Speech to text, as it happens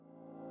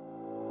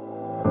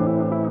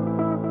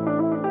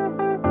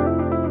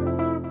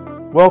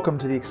Welcome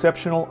to the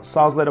Exceptional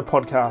Sales Leader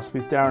Podcast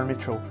with Darren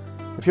Mitchell.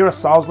 If you're a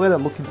sales leader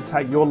looking to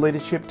take your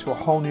leadership to a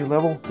whole new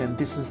level, then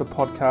this is the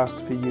podcast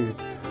for you.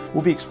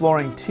 We'll be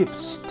exploring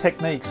tips,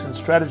 techniques, and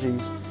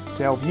strategies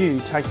to help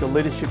you take your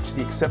leadership to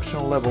the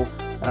exceptional level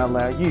and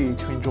allow you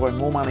to enjoy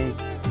more money,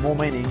 more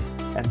meaning,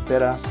 and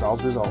better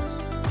sales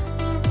results.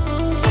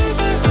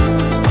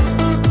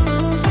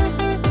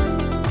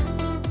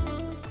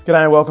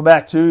 G'day and welcome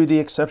back to the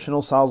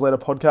Exceptional Sales Leader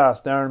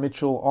Podcast. Darren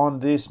Mitchell on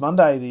this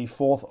Monday, the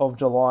 4th of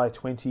July,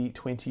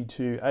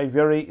 2022. A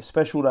very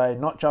special day,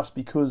 not just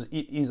because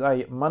it is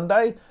a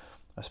Monday,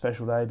 a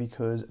special day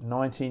because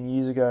 19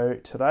 years ago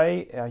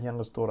today, our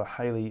youngest daughter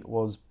Hayley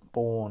was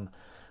born.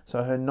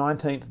 So her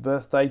 19th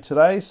birthday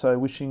today, so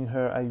wishing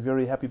her a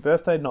very happy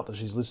birthday. Not that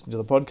she's listening to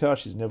the podcast,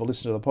 she's never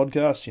listened to the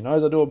podcast. She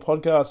knows I do a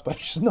podcast, but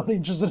she's not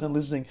interested in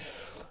listening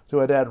to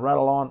her dad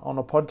rattle on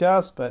a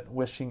podcast, but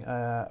wishing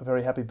a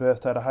very happy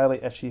birthday to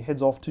Hayley as she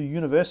heads off to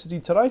university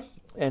today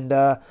and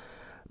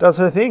does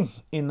her thing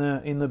in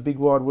the big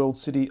wide world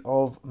city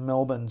of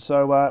Melbourne.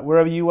 So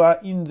wherever you are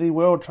in the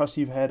world, trust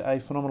you've had a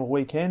phenomenal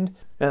weekend,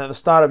 and at the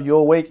start of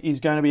your week is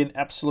going to be an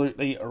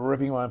absolutely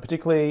ripping one,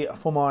 particularly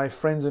for my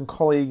friends and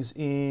colleagues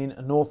in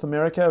North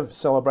America,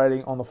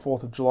 celebrating on the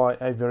 4th of July,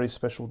 a very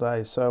special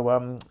day.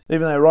 So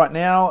even though right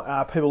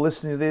now, people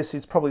listening to this,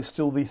 it's probably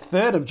still the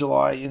 3rd of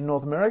July in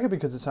North America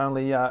because it's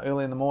only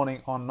early in the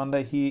morning on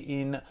Monday here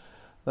in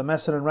the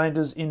Macedon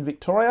Ranges in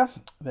Victoria.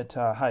 But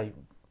hey,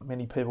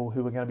 many people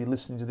who are going to be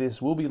listening to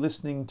this will be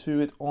listening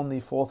to it on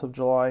the 4th of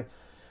July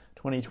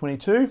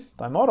 2022.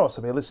 They might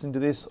also be listening to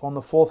this on the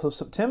 4th of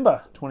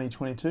September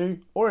 2022,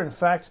 or in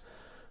fact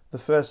the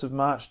 1st of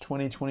March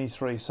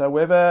 2023. So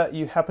wherever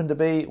you happen to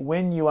be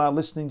when you are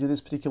listening to this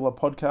particular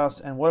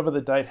podcast, and whatever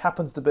the date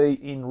happens to be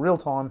in real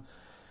time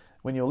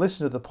when you're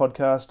listening to the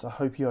podcast, I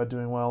hope you are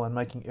doing well and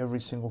making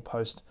every single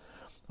post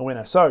a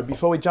winner. So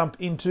before we jump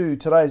into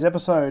today's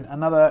episode,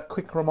 another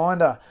quick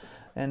reminder.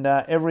 And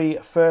every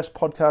first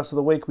podcast of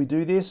the week we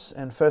do this.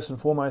 And first and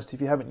foremost,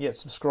 if you haven't yet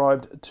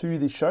subscribed to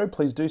the show,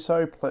 please do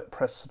so.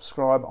 Press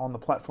subscribe on the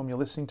platform you're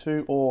listening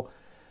to, or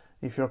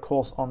if you're, of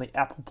course, on the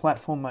Apple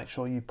platform, make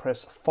sure you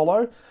press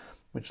follow,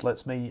 which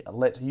lets me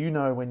let you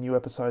know when new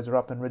episodes are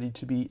up and ready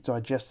to be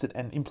digested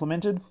and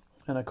implemented.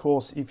 And of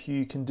course, if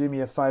you can do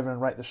me a favor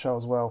and rate the show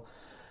as well,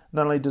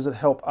 not only does it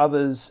help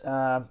others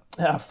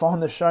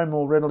find the show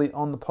more readily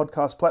on the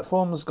podcast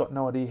platforms, got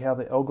no idea how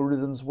the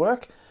algorithms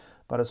work,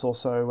 but it's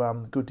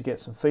also good to get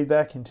some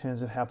feedback in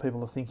terms of how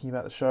people are thinking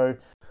about the show,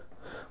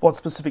 what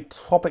specific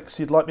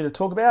topics you'd like me to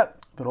talk about,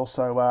 but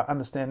also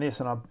understand this,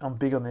 and I'm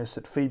big on this,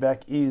 that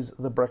feedback is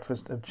the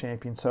breakfast of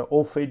champions. So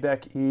all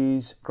feedback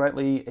is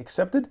greatly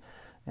accepted,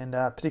 and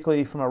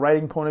particularly from a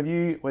rating point of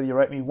view, whether you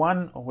rate me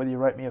 1 or whether you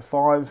rate me a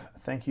 5,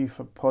 thank you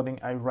for putting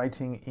a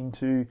rating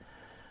into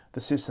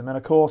the system. And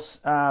of course,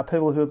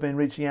 people who have been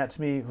reaching out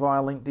to me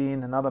via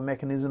LinkedIn and other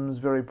mechanisms,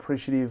 very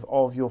appreciative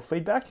of your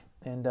feedback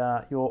and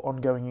your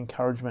ongoing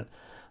encouragement.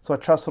 So I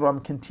trust that I'm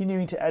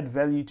continuing to add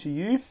value to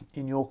you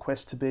in your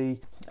quest to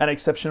be an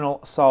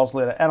exceptional sales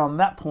leader. And on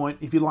that point,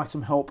 if you'd like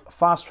some help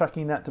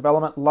fast-tracking that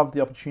development, love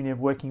the opportunity of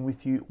working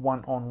with you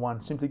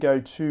one-on-one. Simply go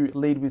to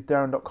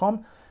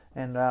leadwithdarren.com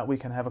and we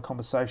can have a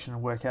conversation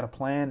and work out a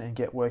plan and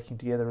get working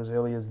together as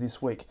early as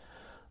this week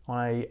on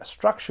a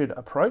structured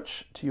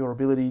approach to your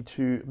ability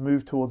to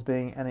move towards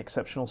being an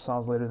exceptional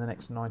sales leader in the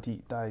next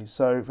 90 days.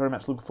 So very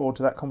much looking forward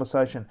to that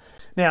conversation.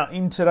 Now,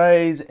 in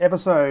today's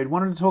episode, I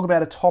wanted to talk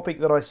about a topic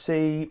that I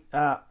see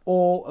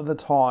all the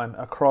time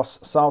across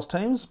sales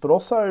teams, but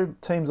also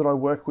teams that I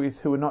work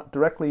with who are not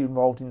directly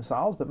involved in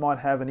sales, but might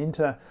have an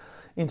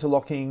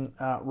interlocking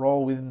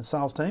role within the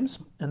sales teams,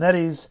 and that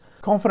is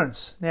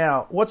confidence.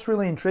 Now, what's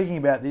really intriguing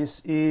about this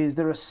is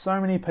there are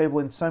so many people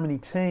in so many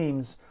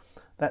teams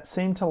that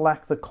seem to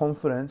lack the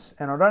confidence,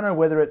 and I don't know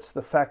whether it's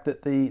the fact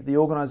that the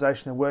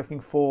organisation they're working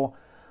for,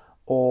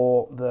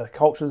 or the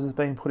cultures that's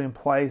been put in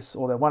place,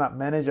 or their one-up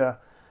manager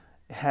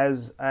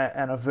has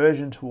an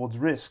aversion towards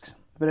risks.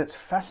 But it's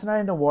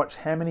fascinating to watch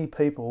how many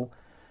people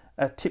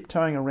are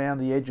tiptoeing around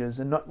the edges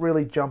and not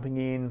really jumping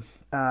in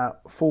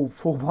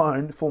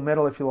full-blown, full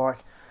metal, if you like,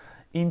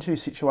 into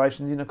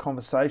situations, into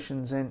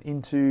conversations, and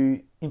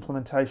into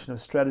implementation of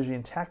strategy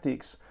and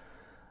tactics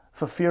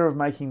for fear of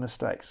making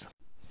mistakes,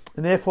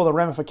 and therefore the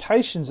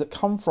ramifications that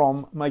come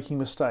from making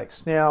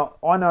mistakes. Now,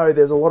 I know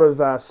there's a lot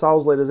of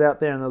sales leaders out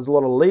there, and there's a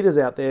lot of leaders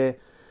out there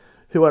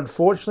who,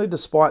 unfortunately,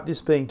 despite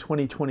this being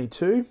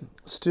 2022,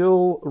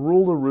 still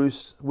rule the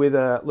roost with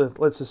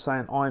let's just say,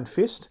 an iron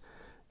fist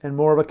and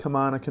more of a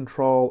command and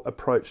control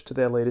approach to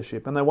their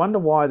leadership. And they wonder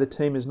why the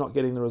team is not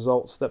getting the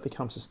results that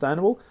become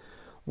sustainable,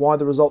 why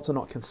the results are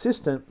not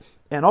consistent,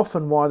 and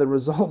often why the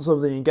results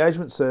of the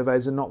engagement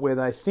surveys are not where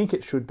they think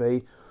it should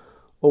be,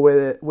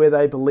 or where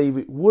they believe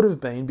it would have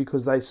been,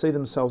 because they see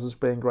themselves as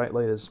being great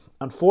leaders.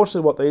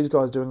 Unfortunately, what these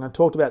guys are doing, I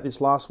talked about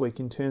this last week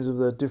in terms of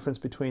the difference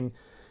between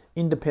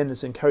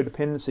independence and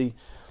codependency.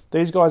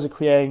 These guys are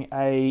creating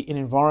an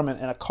environment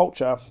and a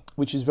culture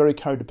which is very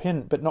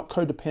codependent, but not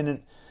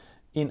codependent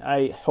in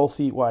a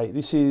healthy way.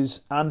 This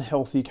is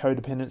unhealthy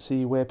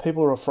codependency, where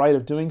people are afraid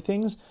of doing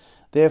things.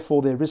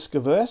 Therefore, they're risk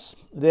averse.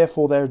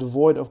 Therefore, they're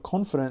devoid of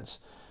confidence,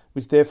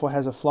 which therefore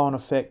has a flow-on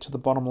effect to the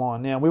bottom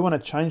line. Now, we want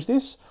to change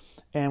this,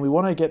 and we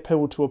want to get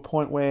people to a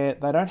point where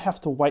they don't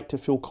have to wait to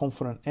feel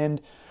confident.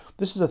 And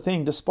this is the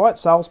thing, despite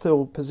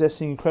salespeople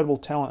possessing incredible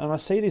talent, and I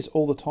see this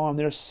all the time,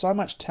 there is so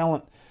much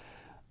talent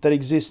that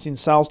exists in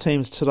sales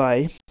teams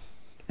today.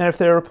 And if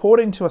they're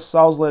reporting to a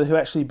sales leader who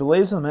actually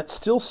believes in them, it's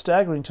still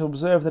staggering to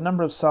observe the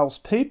number of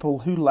salespeople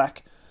who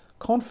lack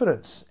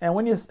confidence. And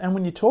when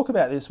you talk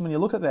about this, when you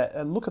look at that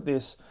and look at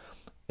this,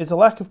 it's a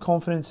lack of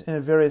confidence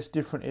in various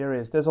different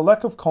areas. There's a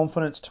lack of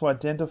confidence to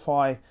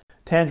identify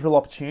tangible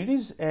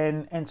opportunities,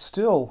 and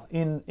still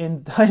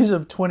in days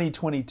of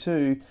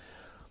 2022,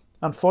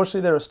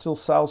 unfortunately, there are still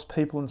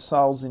salespeople in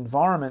sales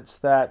environments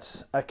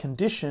that are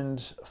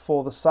conditioned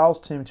for the sales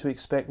team to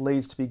expect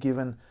leads to be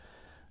given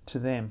to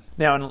them.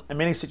 Now, in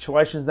many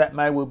situations, that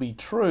may well be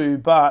true,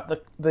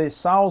 but the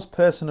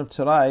salesperson of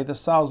today, the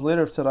sales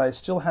leader of today,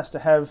 still has to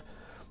have,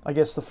 I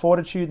guess, the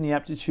fortitude and the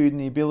aptitude and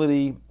the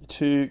ability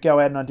to go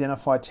out and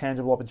identify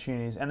tangible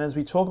opportunities. And as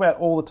we talk about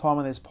all the time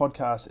on this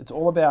podcast, it's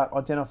all about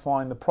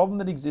identifying the problem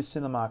that exists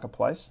in the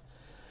marketplace,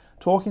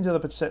 talking to the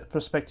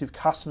prospective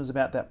customers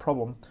about that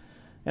problem.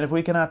 And if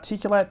we can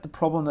articulate the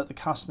problem that the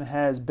customer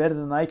has better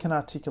than they can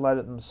articulate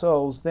it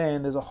themselves,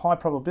 then there's a high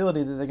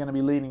probability that they're going to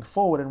be leaning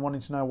forward and wanting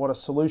to know what a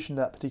solution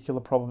to that particular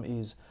problem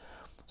is.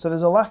 So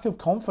there's a lack of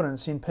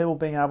confidence in people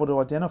being able to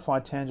identify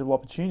tangible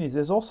opportunities.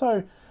 There's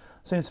also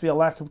seems to be a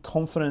lack of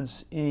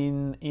confidence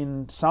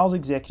in sales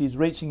executives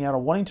reaching out or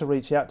wanting to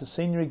reach out to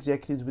senior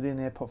executives within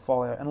their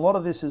portfolio. And a lot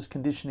of this is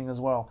conditioning as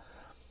well.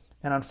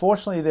 And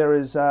unfortunately,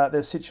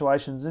 there's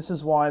situations. This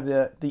is why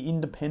the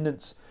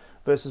independence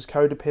versus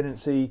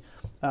codependency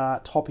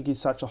topic is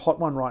such a hot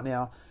one right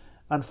now.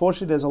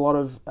 Unfortunately, there's a lot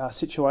of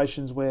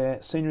situations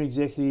where senior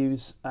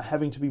executives are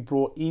having to be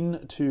brought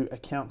into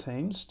account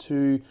teams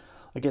to,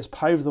 I guess,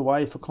 pave the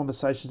way for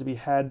conversations to be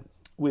had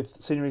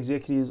with senior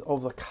executives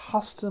of the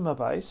customer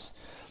base,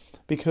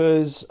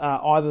 because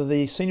either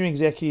the senior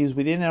executives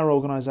within our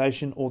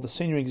organisation or the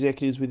senior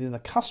executives within the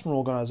customer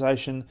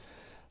organisation,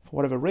 for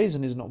whatever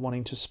reason, is not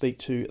wanting to speak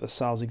to a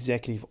sales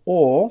executive,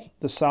 or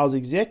the sales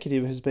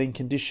executive has been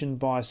conditioned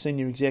by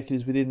senior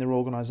executives within their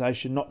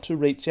organisation not to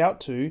reach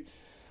out to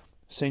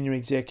senior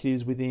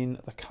executives within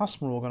the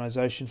customer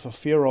organisation for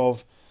fear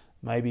of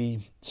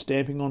maybe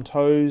stamping on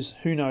toes.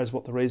 Who knows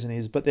what the reason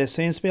is, but there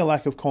seems to be a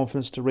lack of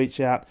confidence to reach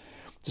out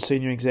to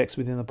senior execs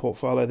within the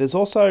portfolio. There's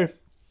also,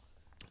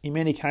 in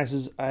many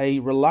cases, a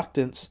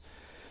reluctance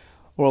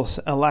or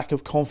a lack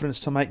of confidence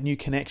to make new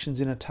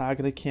connections in a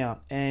target account.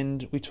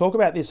 And we talk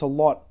about this a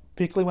lot,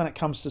 particularly when it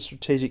comes to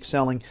strategic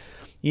selling.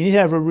 You need to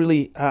have a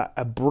really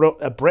a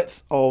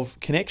breadth of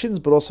connections,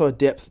 but also a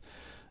depth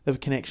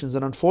of connections.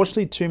 And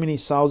unfortunately, too many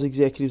sales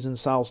executives and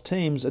sales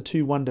teams are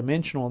too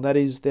one-dimensional. And that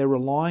is, they're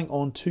relying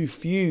on too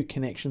few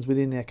connections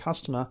within their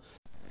customer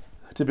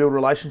to build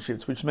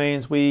relationships, which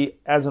means we,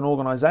 as an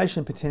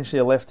organisation, potentially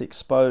are left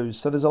exposed.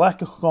 So there's a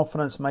lack of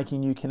confidence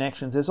making new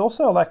connections. There's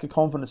also a lack of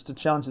confidence to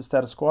challenge the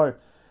status quo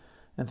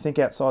and think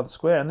outside the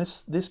square. And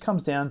this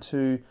comes down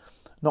to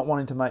not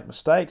wanting to make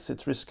mistakes.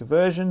 It's risk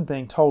aversion,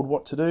 being told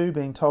what to do,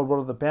 being told what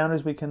are the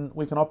boundaries we can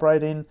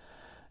operate in,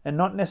 and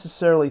not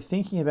necessarily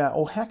thinking about,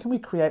 oh, how can we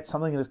create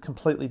something that is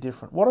completely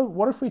different?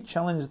 What if we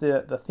challenge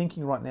the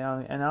thinking right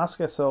now and ask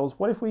ourselves,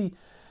 what if we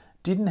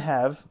didn't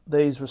have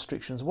these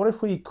restrictions? What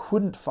if we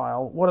couldn't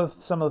fail? What are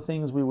some of the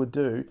things we would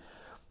do?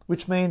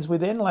 Which means we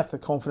then lack the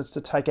confidence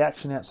to take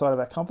action outside of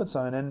our comfort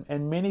zone.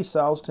 And many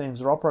sales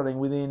teams are operating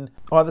within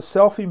either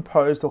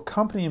self-imposed or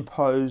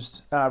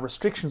company-imposed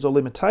restrictions or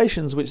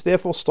limitations, which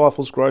therefore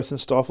stifles growth and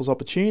stifles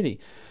opportunity.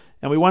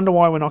 And we wonder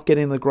why we're not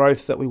getting the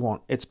growth that we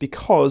want. It's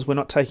because we're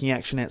not taking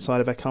action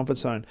outside of our comfort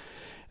zone.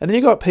 And then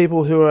you've got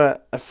people who are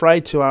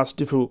afraid to ask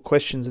difficult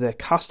questions of their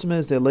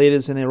customers, their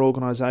leaders, and their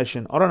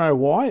organisation. I don't know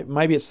why.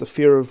 Maybe it's the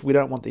fear of we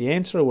don't want the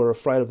answer, or we're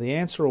afraid of the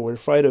answer, or we're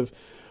afraid of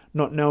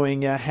not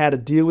knowing how to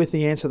deal with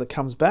the answer that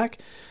comes back.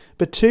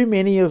 But too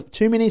many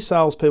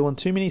salespeople and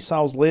too many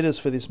sales leaders,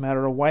 for this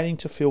matter, are waiting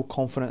to feel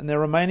confident, and they're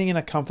remaining in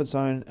a comfort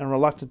zone and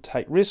reluctant to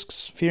take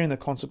risks, fearing the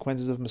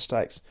consequences of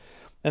mistakes.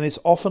 And this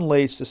often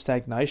leads to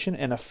stagnation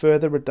and a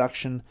further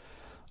reduction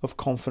of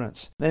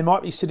confidence. They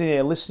might be sitting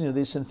there listening to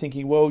this and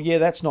thinking, well, yeah,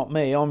 that's not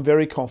me. I'm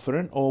very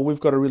confident, or we've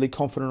got a really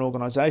confident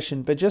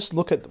organisation. But just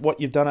look at what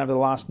you've done over the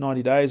last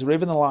 90 days or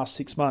even the last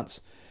 6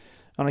 months.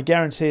 And I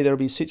guarantee there will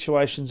be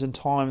situations and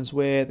times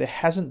where there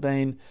hasn't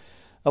been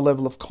a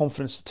level of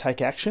confidence to take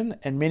action,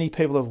 and many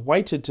people have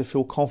waited to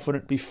feel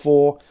confident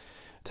before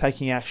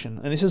taking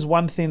action. And this is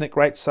one thing that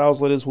great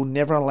sales leaders will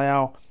never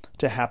allow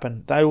to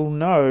happen. They will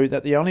know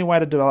that the only way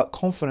to develop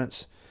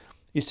confidence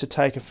is to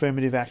take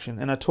affirmative action.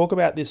 And I talk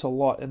about this a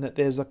lot, and that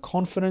there's a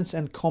confidence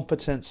and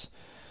competence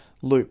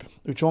loop,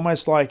 which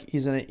almost like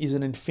is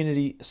an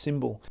infinity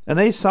symbol. And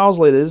these sales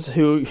leaders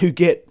who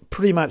get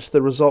pretty much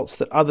the results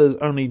that others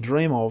only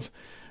dream of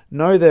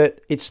know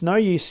that it's no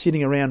use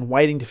sitting around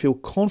waiting to feel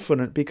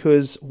confident,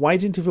 because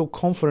waiting to feel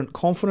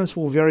confidence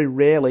will very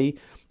rarely,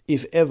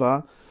 if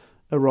ever,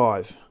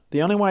 arrive.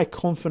 The only way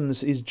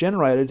confidence is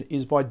generated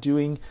is by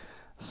doing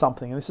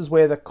something. And this is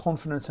where the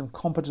confidence and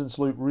competence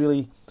loop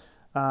really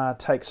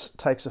takes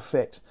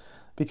effect.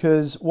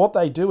 Because what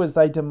they do is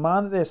they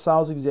demand that their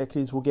sales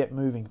executives will get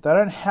moving. They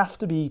don't have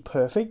to be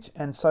perfect,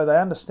 and so they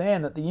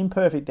understand that the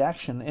imperfect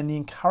action and the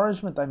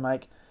encouragement they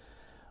make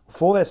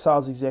for their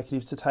sales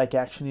executives to take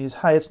action is,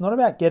 hey, it's not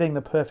about getting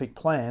the perfect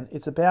plan,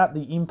 it's about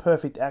the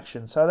imperfect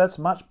action. So that's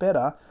much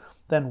better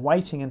than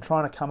waiting and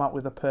trying to come up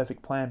with a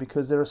perfect plan,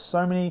 because there are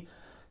so many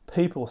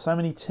people, so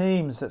many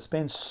teams that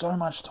spend so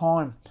much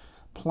time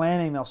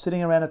planning. They're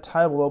sitting around a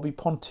table, they'll be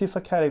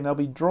pontificating, they'll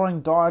be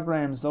drawing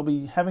diagrams, they'll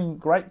be having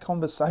great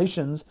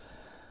conversations,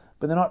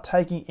 but they're not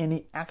taking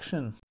any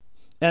action.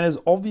 And as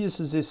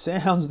obvious as this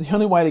sounds, the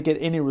only way to get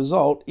any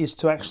result is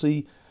to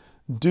actually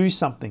do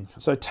something.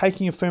 So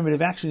taking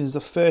affirmative action is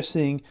the first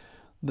thing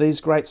these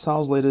great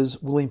sales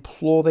leaders will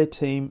implore their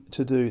team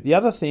to do. The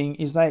other thing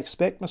is they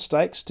expect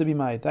mistakes to be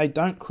made. They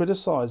don't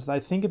criticize.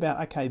 They think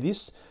about, okay,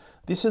 this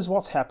is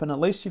what's happened. At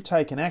least you've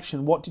taken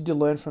action. What did you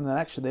learn from that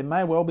action? There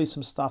may well be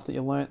some stuff that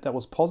you learned that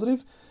was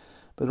positive,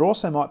 but there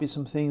also might be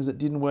some things that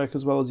didn't work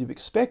as well as you've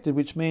expected,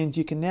 which means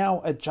you can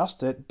now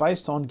adjust it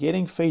based on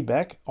getting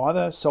feedback,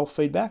 either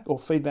self-feedback or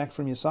feedback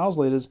from your sales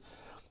leaders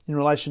in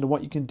relation to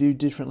what you can do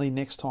differently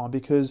next time.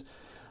 Because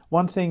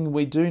one thing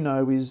we do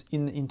know is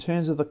in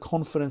terms of the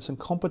confidence and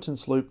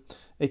competence loop,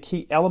 a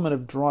key element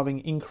of driving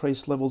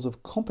increased levels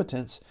of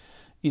competence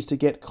is to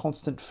get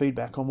constant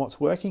feedback on what's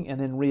working and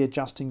then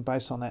readjusting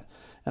based on that.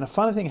 And a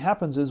funny thing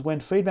happens is when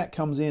feedback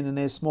comes in and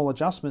there's small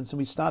adjustments and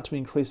we start to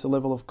increase the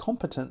level of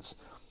competence,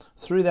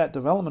 through that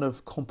development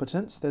of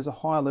competence, there's a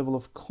higher level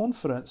of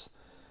confidence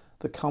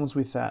that comes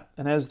with that.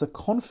 And as the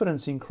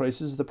confidence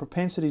increases, the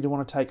propensity to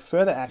want to take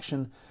further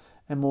action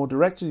and more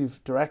directive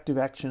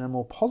action and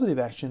more positive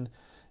action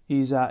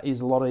is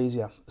a lot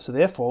easier. So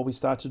therefore, we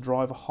start to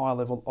drive a high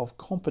level of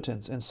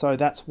competence. And so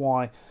that's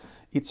why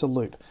it's a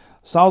loop.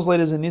 Sales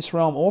leaders in this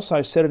realm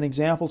also set an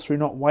example through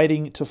not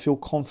waiting to feel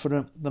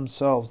confident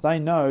themselves. They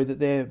know that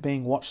they're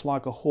being watched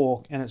like a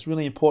hawk, and it's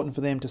really important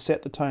for them to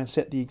set the tone,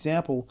 set the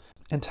example,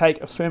 and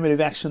take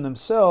affirmative action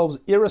themselves,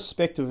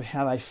 irrespective of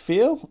how they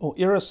feel or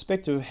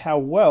irrespective of how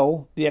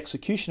well the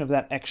execution of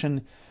that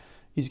action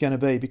is going to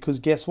be. Because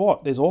guess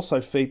what? There's also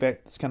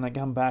feedback that's going to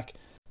come back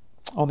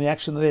on the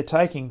action that they're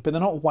taking, but they're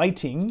not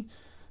waiting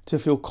to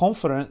feel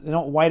confident. They're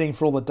not waiting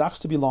for all the ducks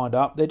to be lined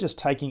up. They're just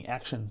taking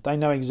action. They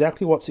know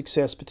exactly what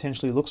success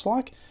potentially looks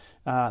like.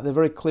 They're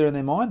very clear in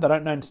their mind. They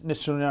don't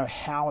necessarily know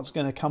how it's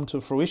going to come to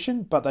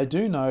fruition, but they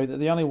do know that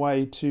the only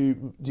way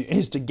to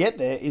get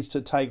there is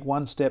to take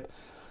one step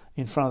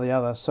in front of the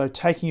other. So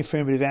taking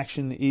affirmative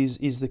action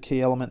is the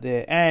key element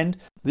there. And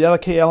the other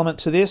key element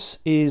to this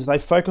is they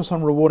focus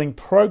on rewarding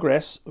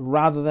progress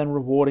rather than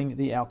rewarding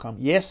the outcome.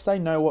 Yes, they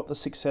know what the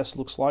success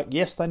looks like.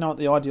 Yes, they know what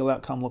the ideal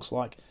outcome looks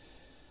like.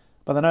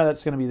 But they know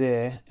that's going to be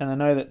there, and they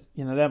know that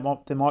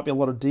there might be a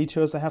lot of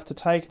detours they have to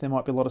take. There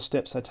might be a lot of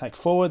steps they take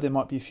forward. There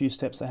might be a few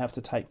steps they have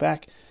to take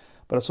back.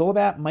 But it's all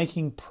about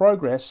making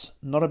progress,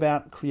 not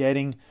about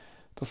creating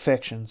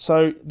perfection.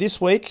 So this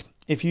week,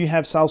 if you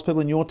have salespeople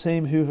in your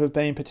team who have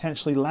been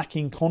potentially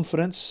lacking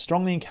confidence,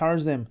 strongly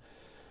encourage them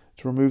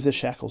to remove the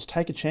shackles.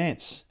 Take a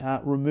chance.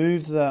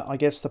 Remove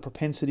the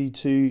propensity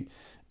to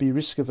be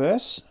risk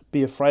averse,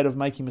 be afraid of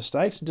making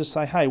mistakes, and just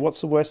say, hey,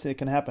 what's the worst that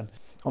can happen?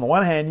 On the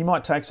one hand, you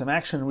might take some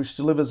action which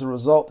delivers a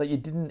result that you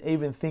didn't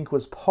even think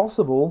was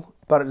possible,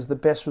 but it is the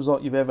best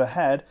result you've ever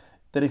had,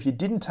 that if you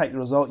didn't take the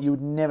result, you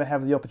would never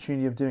have the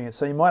opportunity of doing it.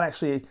 So you might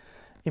actually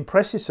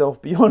impress yourself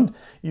beyond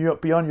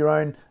your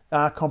own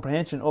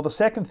comprehension. Or the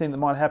second thing that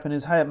might happen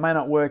is, hey, it may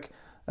not work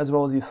as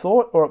well as you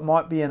thought, or it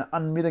might be an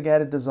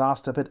unmitigated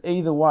disaster. But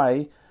either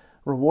way,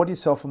 reward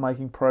yourself for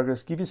making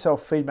progress. Give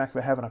yourself feedback for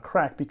having a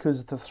crack,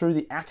 because through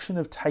the action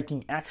of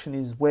taking action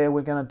is where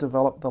we're going to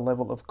develop the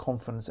level of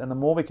confidence. And the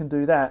more we can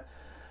do that,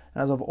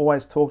 as I've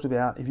always talked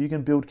about, if you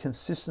can build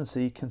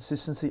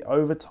consistency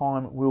over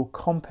time will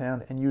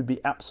compound, and you'd be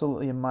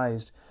absolutely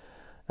amazed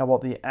at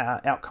what the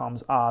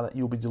outcomes are that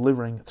you'll be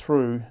delivering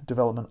through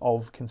development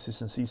of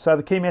consistency. So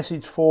the key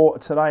message for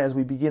today as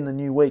we begin the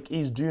new week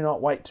is do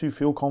not wait to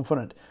feel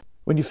confident.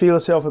 When you feel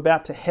yourself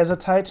about to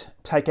hesitate,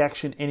 take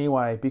action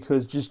anyway,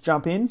 because just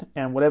jump in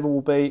and whatever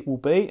will be, will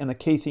be. And the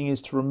key thing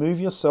is to remove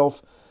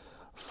yourself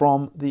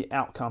from the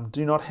outcome.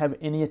 Do not have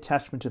any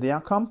attachment to the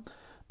outcome,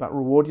 but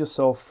reward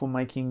yourself for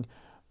making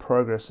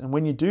progress. And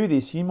when you do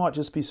this, you might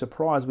just be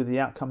surprised with the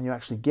outcome you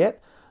actually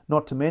get,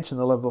 not to mention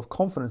the level of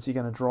confidence you're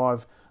going to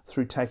drive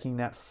through taking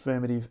that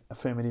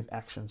affirmative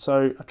action.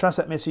 So I trust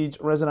that message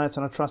resonates,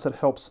 and I trust that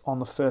helps on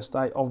the first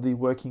day of the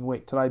working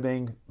week, today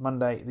being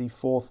Monday, the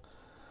 4th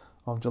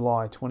of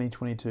July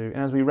 2022.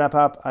 And as we wrap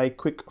up, a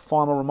quick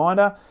final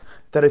reminder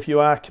that if you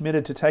are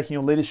committed to taking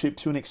your leadership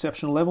to an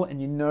exceptional level and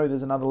you know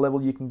there's another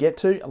level you can get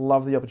to, I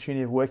love the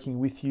opportunity of working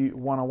with you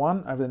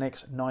one-on-one over the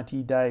next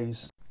 90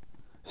 days.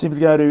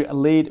 Simply go to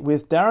Lead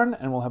with Darren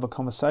and we'll have a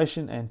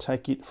conversation and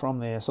take it from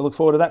there. So look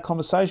forward to that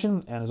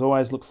conversation, and as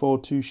always, look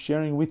forward to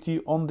sharing with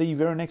you on the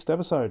very next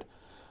episode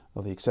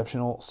of the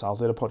Exceptional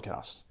Sales Leader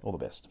Podcast. All the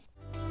best.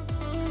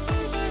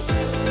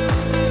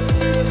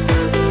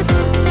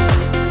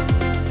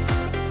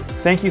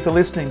 Thank you for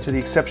listening to the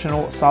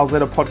Exceptional Sales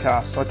Leader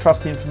Podcast. I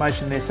trust the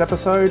information in this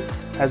episode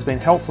has been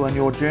helpful in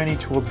your journey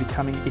towards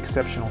becoming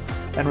exceptional.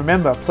 And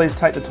remember, please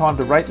take the time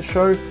to rate the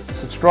show,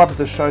 subscribe to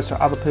the show so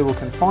other people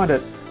can find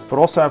it. But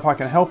also, if I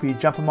can help you,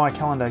 jump on my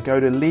calendar, go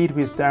to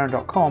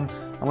leadwithdarren.com,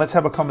 and let's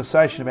have a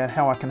conversation about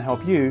how I can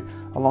help you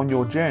along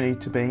your journey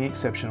to being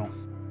exceptional.